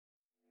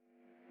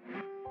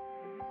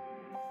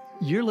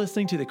You're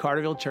listening to the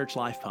Carterville Church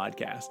Life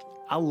Podcast.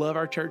 I love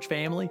our church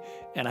family,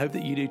 and I hope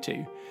that you do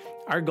too.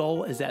 Our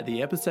goal is that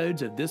the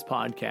episodes of this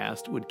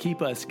podcast would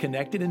keep us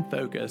connected and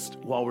focused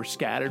while we're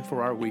scattered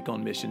for our week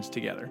on missions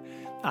together.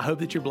 I hope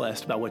that you're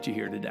blessed by what you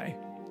hear today.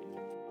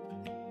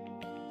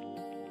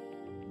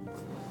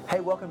 Hey,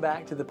 welcome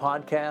back to the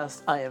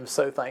podcast. I am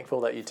so thankful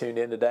that you tuned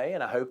in today,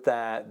 and I hope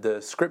that the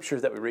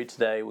scriptures that we read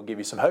today will give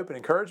you some hope and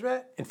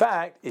encouragement. In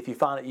fact, if you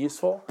find it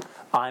useful,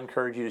 I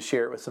encourage you to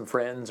share it with some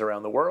friends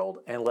around the world,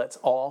 and let's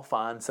all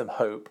find some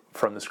hope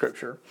from the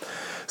scripture.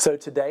 So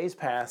today's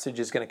passage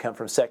is going to come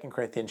from 2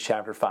 Corinthians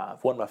chapter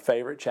 5, one of my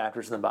favorite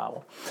chapters in the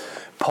Bible.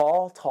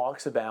 Paul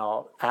talks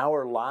about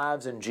our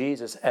lives in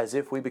Jesus as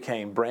if we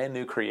became brand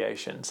new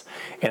creations,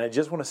 and I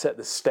just want to set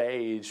the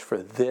stage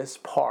for this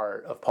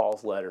part of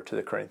Paul's letter to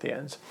the Corinthians.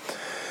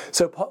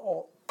 So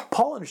Paul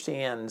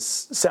understands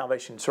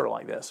salvation sort of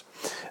like this.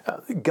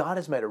 God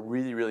has made a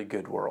really, really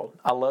good world.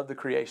 I love the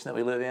creation that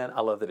we live in.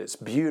 I love that it's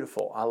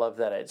beautiful. I love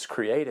that it's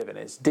creative and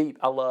it's deep.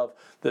 I love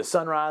the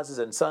sunrises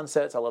and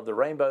sunsets. I love the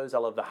rainbows. I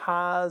love the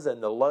highs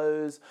and the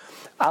lows.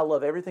 I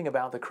love everything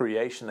about the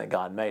creation that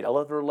God made. I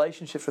love the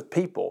relationships with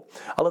people.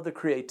 I love the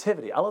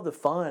creativity. I love the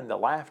fun, the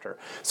laughter.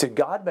 So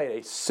God made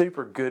a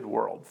super good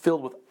world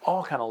filled with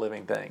all kind of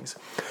living things.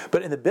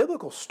 But in the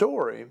biblical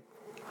story,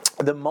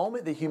 the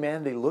moment that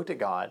humanity looked at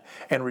God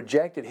and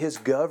rejected His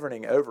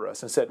governing over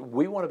us and said,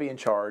 we want to be in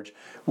charge,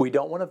 we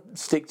don't want to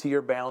stick to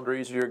your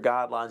boundaries or your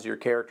guidelines or your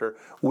character,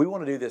 we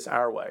want to do this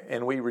our way.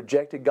 And we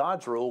rejected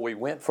God's rule. We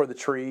went for the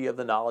tree of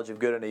the knowledge of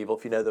good and evil.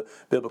 If you know the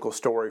biblical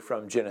story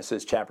from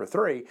Genesis chapter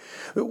 3,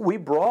 we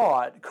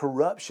brought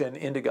corruption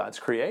into God's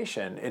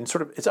creation. And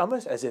sort of, it's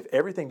almost as if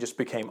everything just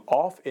became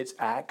off its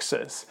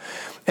axis.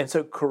 And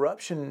so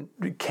corruption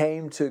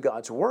came to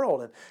God's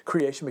world and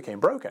creation became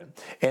broken.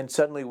 And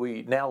suddenly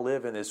we now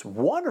live in this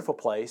wonderful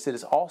place that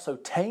is also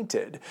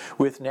tainted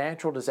with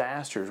natural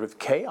disasters, with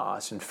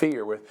chaos and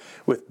fear,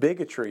 with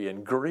bigotry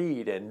and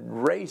greed and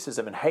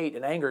racism and hate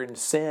and anger and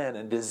sin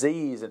and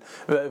disease and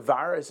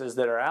viruses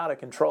that are out of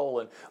control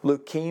and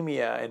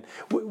leukemia. And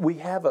we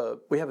have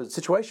a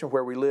situation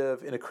where we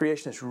live in a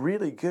creation that's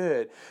really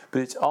good,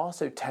 but it's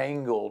also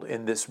tangled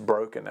in this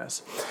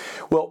brokenness.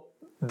 Well,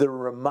 the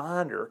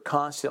reminder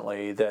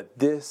constantly that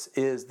this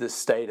is the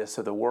status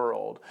of the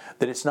world,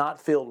 that it's not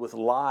filled with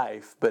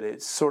life, but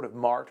it's sort of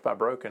marked by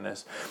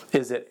brokenness,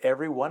 is that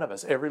every one of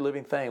us, every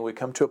living thing, we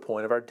come to a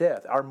point of our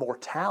death. Our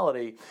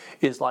mortality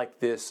is like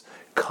this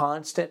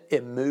constant,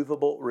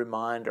 immovable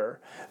reminder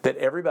that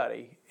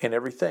everybody and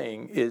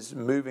everything is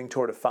moving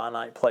toward a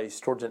finite place,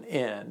 towards an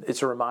end.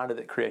 It's a reminder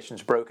that creation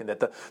is broken, that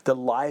the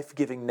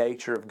life-giving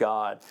nature of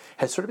God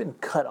has sort of been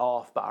cut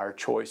off by our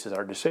choices,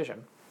 our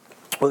decision.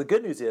 Well, the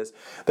good news is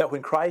that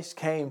when Christ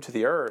came to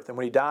the earth and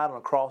when He died on a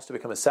cross to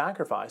become a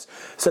sacrifice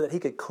so that He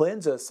could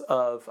cleanse us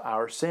of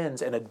our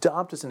sins and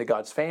adopt us into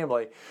God's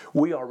family,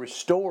 we are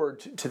restored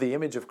to the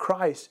image of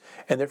Christ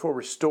and therefore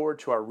restored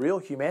to our real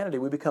humanity.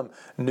 We become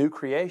new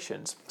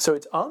creations. So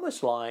it's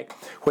almost like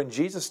when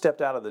Jesus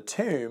stepped out of the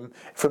tomb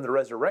from the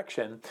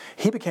resurrection,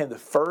 He became the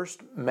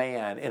first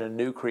man in a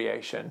new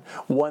creation,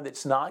 one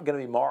that's not going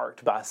to be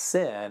marked by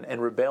sin and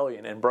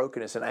rebellion and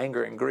brokenness and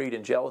anger and greed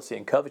and jealousy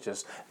and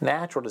covetousness,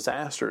 natural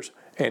disasters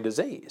and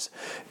disease.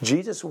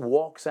 Jesus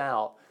walks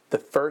out the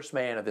first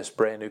man of this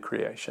brand new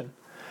creation.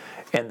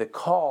 And the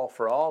call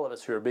for all of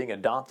us who are being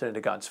adopted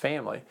into God's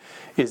family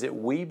is that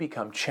we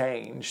become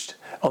changed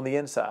on the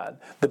inside.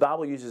 The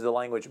Bible uses the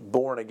language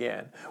born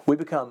again. We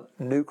become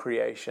new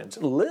creations,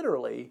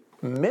 literally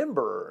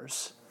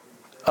members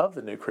of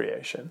the new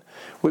creation.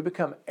 We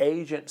become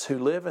agents who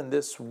live in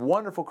this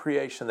wonderful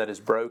creation that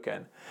is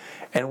broken.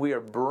 And we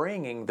are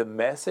bringing the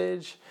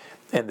message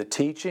and the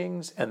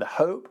teachings and the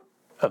hope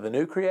of the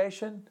new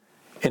creation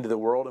into the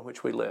world in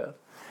which we live.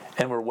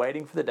 And we're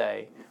waiting for the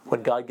day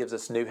when God gives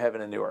us new heaven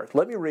and new earth.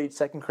 Let me read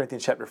 2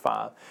 Corinthians chapter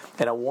 5,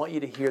 and I want you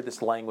to hear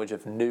this language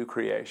of new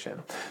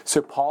creation.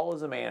 So Paul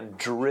is a man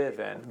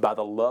driven by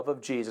the love of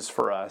Jesus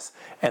for us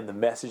and the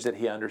message that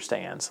he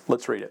understands.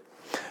 Let's read it.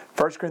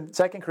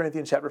 2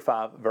 Corinthians chapter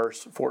 5,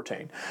 verse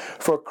 14.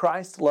 For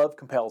Christ's love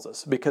compels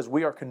us, because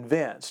we are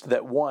convinced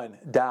that one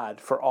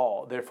died for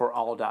all, therefore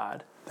all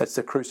died. That's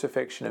the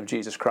crucifixion of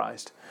Jesus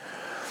Christ.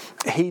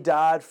 He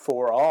died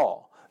for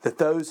all, that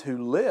those who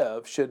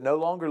live should no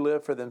longer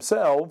live for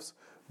themselves,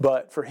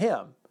 but for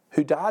Him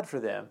who died for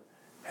them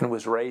and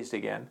was raised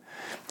again.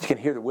 You can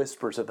hear the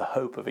whispers of the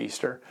hope of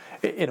Easter.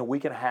 In a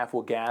week and a half,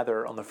 we'll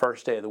gather on the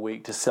first day of the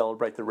week to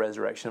celebrate the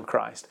resurrection of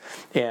Christ.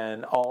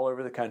 And all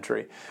over the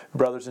country,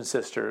 brothers and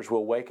sisters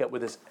will wake up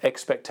with this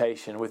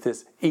expectation, with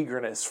this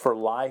eagerness for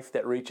life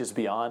that reaches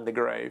beyond the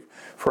grave,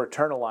 for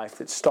eternal life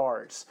that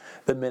starts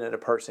the minute a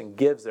person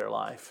gives their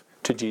life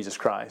to Jesus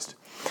Christ.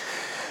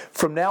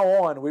 From now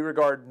on, we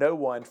regard no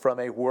one from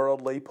a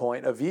worldly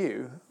point of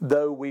view,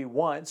 though we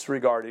once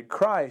regarded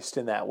Christ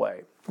in that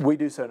way. We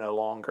do so no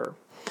longer.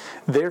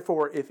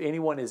 Therefore, if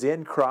anyone is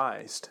in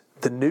Christ,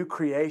 the new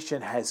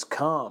creation has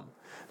come.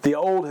 The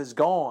old has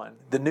gone.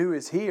 The new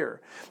is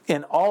here.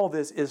 And all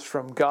this is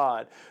from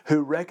God,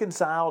 who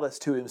reconciled us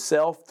to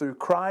himself through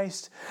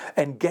Christ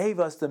and gave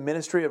us the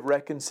ministry of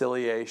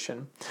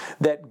reconciliation.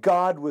 That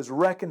God was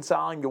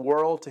reconciling the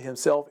world to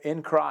himself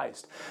in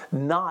Christ,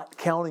 not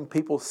counting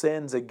people's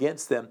sins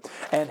against them.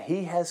 And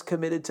he has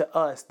committed to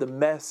us the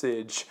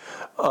message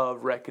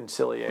of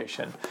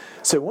reconciliation.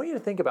 So I want you to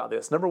think about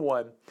this. Number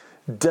one,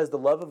 does the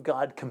love of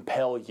God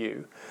compel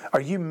you? Are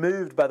you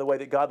moved by the way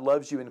that God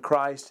loves you in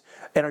Christ?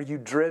 And are you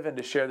driven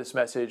to share this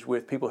message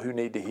with people who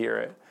need to hear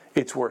it?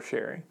 It's worth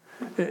sharing.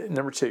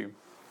 Number two,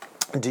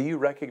 do you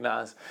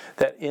recognize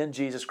that in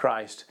Jesus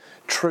Christ,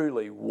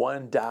 truly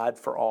one died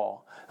for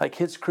all? Like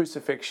his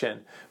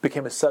crucifixion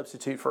became a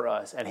substitute for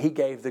us, and he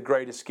gave the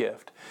greatest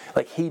gift.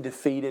 Like he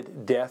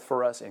defeated death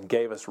for us and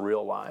gave us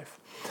real life.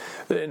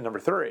 Number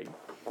three,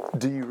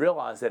 do you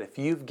realize that if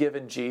you've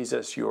given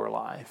Jesus your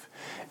life,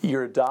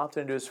 you're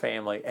adopted into his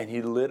family, and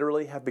you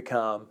literally have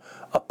become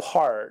a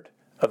part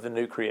of the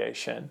new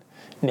creation?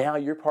 Now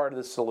you're part of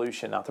the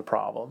solution, not the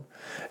problem.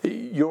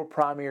 Your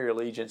primary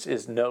allegiance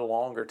is no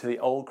longer to the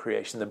old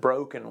creation, the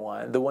broken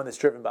one, the one that's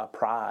driven by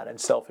pride and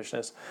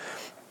selfishness.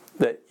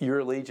 That your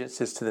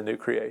allegiance is to the new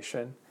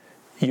creation.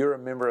 You're a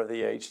member of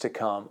the age to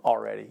come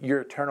already.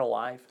 Your eternal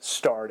life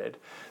started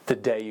the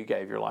day you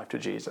gave your life to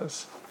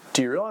Jesus.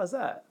 Do you realize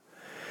that?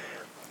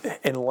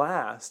 And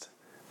last,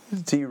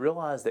 do you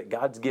realize that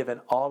God's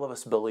given all of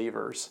us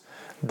believers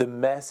the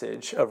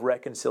message of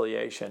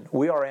reconciliation?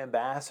 We are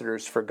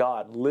ambassadors for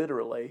God,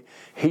 literally.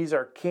 He's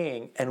our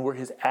king, and we're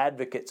his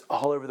advocates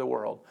all over the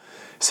world.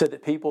 So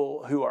that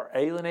people who are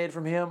alienated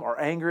from him, or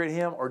angry at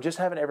him, or just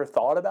haven't ever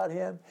thought about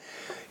him,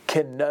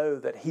 can know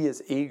that he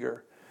is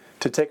eager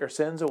to take our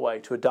sins away,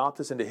 to adopt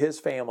us into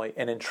his family,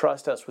 and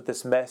entrust us with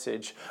this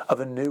message of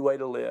a new way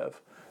to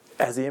live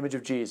as the image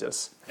of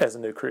Jesus, as a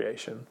new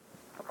creation.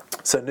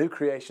 So new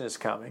creation is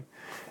coming.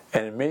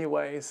 And in many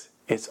ways,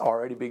 it's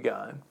already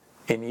begun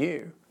in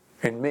you,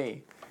 in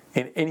me,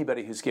 in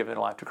anybody who's given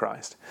their life to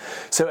Christ.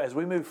 So as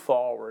we move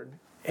forward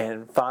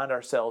and find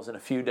ourselves in a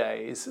few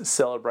days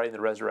celebrating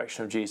the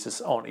resurrection of Jesus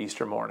on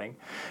Easter morning,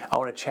 I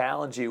want to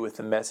challenge you with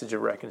the message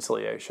of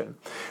reconciliation.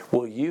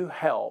 Will you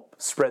help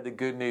spread the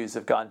good news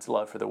of God's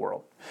love for the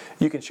world?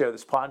 You can share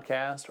this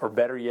podcast, or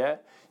better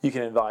yet, you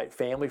can invite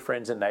family,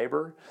 friends, and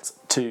neighbors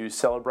to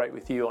celebrate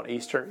with you on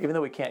Easter. Even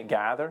though we can't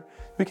gather,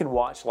 we can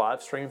watch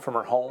live stream from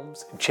our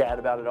homes and chat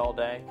about it all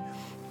day.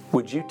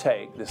 Would you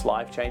take this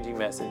life-changing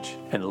message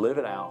and live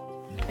it out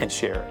and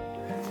share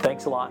it?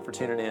 Thanks a lot for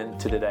tuning in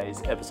to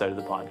today's episode of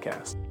the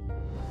podcast.